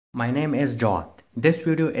My name is Jawad. This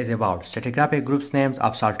video is about stratigraphic groups names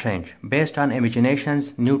of salt range based on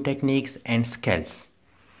imaginations, new techniques and skills.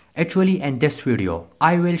 Actually, in this video,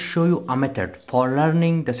 I will show you a method for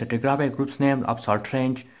learning the stratigraphic groups names of salt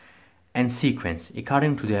range and sequence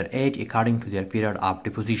according to their age, according to their period of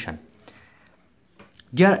deposition.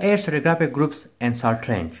 There are 8 stratigraphic groups in salt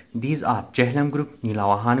range. These are Jehlam group,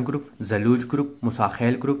 Nilawahan group, Zaluj group,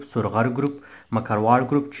 Musakhel group, Surghar group, Makarwal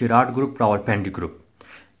group, Chirad group, Rawalpindi group.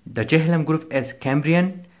 The Jehlam group is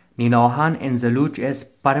Cambrian, Nilawahan and Zaluj is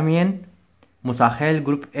Permian, Musakhel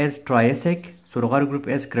group is Triassic, Surghar group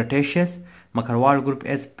is Cretaceous, Makarwal group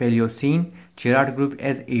is Paleocene, Chirad group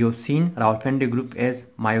is Eocene, Rawalpindi group is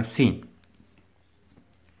Miocene.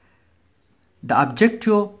 The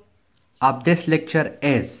objective of this lecture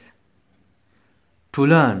is to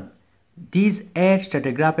learn these 8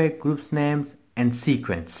 stratigraphic groups names and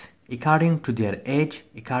sequence according to their age,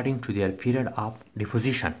 according to their period of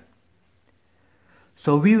deposition.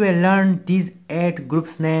 So we will learn these 8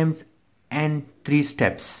 groups names in 3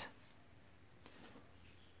 steps: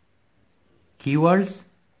 keywords,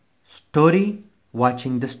 story,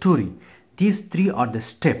 watching the story. These 3 are the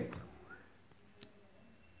steps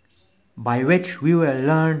by which we will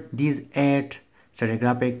learn these 8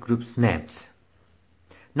 stratigraphic groups names.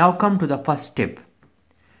 Now come to the first step,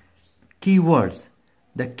 keywords.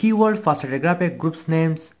 The keyword for stratigraphic groups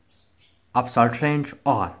names of salt range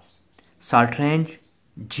are salt range,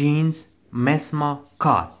 genes, mesma,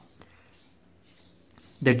 car.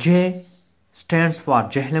 The J stands for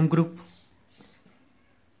Jehlam group,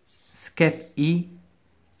 skep E,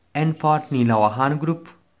 N for Nilawahan group,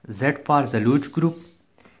 Z for Zaluj group,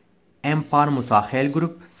 M for Musakhel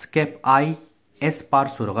group, skep I, S for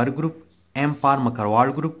Surghar group, M for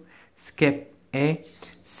Makarwal group, skep A,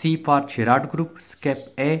 C for Chirad group, skep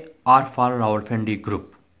A, R for Rawalpindi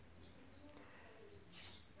group.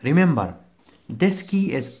 Remember, this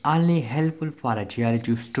key is only helpful for a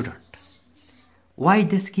geology student. Why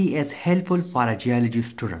this key is helpful for a geology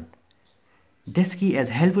student? This key is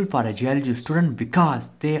helpful for a geology student because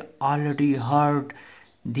they already heard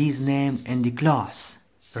these names in the class,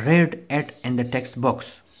 read it in the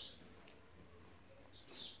textbooks.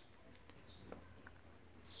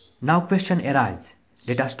 Now question arises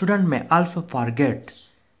that a student may also forget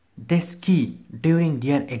this key during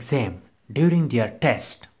their exam, during their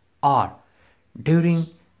test or during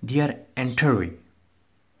their interview.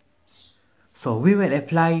 So we will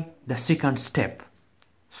apply the second step,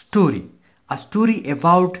 story, a story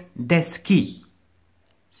about this key.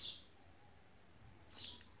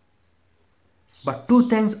 But 2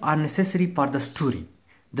 things are necessary for the story.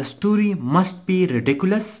 The story must be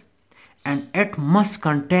ridiculous and it must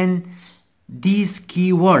contain these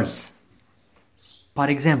keywords. For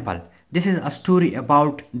example, this is a story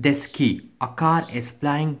about this key. A car is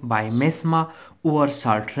flying by mesma over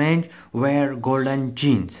salt range where golden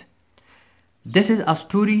jeans. This is a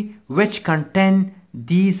story which contains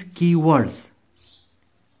these keywords: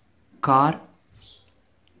 car,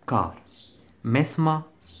 car, mesma,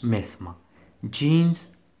 mesma, jeans,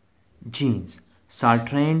 jeans,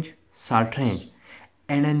 salt range, salt range.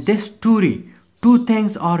 And in this story, 2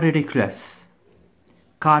 things are ridiculous: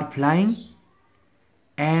 car flying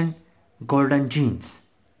and golden jeans.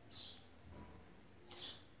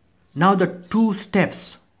 Now the 2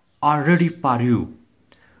 steps are ready for you.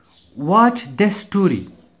 Watch this story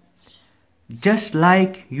just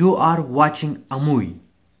like you are watching a movie.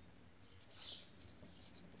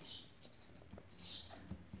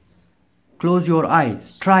 Close your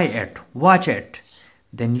eyes, try it, watch it,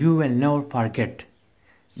 then you will never forget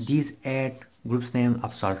these 8 groups names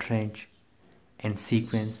of salt range and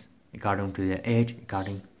sequence according to their age,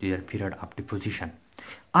 according to their period of deposition.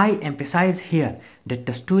 I emphasize here that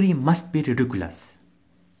the story must be ridiculous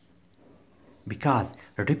because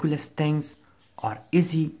ridiculous things are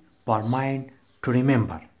easy for mind to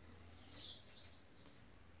remember.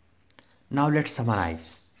 Now let's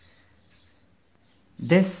summarize.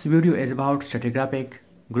 This video is about stratigraphic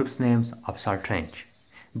groups names of salt range.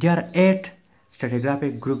 There are 8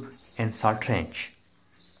 stratigraphic groups in salt range.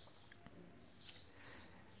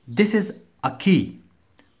 This is a key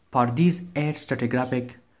for these 8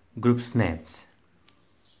 stratigraphic groups names.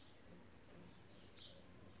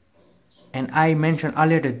 And I mentioned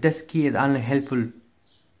earlier that this key is only helpful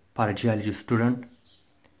for a geology student.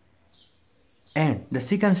 And the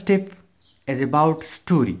second step is about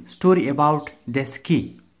story, story about this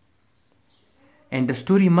key. And the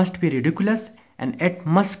story must be ridiculous and it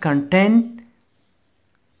must contain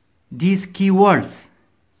these keywords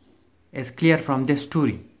as clear from this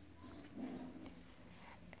story.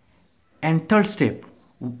 And third step,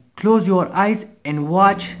 Close your eyes and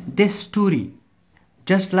watch this story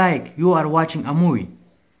just like you are watching a movie.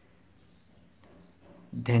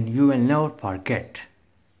 Then you will never forget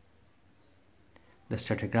the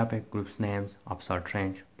stratigraphic groups names of salt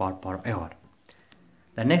range part forever.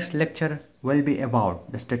 The next lecture will be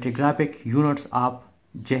about the stratigraphic units of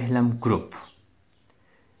Jehlam group.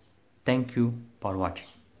 Thank you for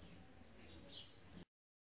watching.